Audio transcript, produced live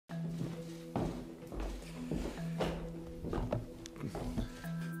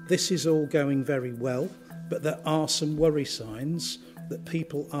This is all going very well, but there are some worry signs that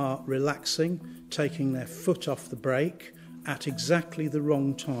people are relaxing, taking their foot off the brake at exactly the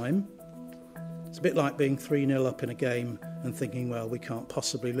wrong time. It's a bit like being 3-0 up in a game and thinking, well, we can't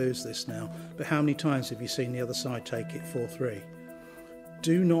possibly lose this now. But how many times have you seen the other side take it 4-3?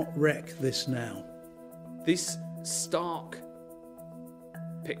 Do not wreck this now. This stark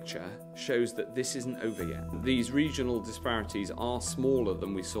picture shows that this isn't over yet. These regional disparities are smaller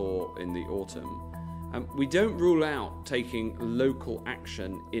than we saw in the autumn. We don't rule out taking local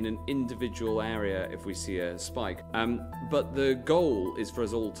action in an individual area if we see a spike, but the goal is for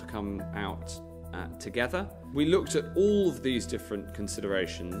us all to come out together. We looked at all of these different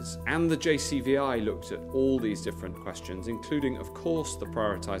considerations, and the JCVI looked at all these different questions, including, of course, the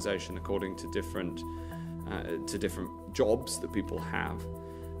prioritisation according to different jobs that people have.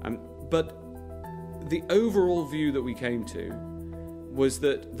 But the overall view that we came to was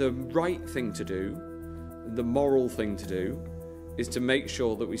that the right thing to do, the moral thing to do, is to make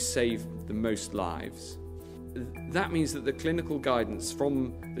sure that we save the most lives. That means that the clinical guidance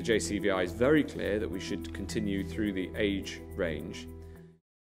from the JCVI is very clear that we should continue through the age range.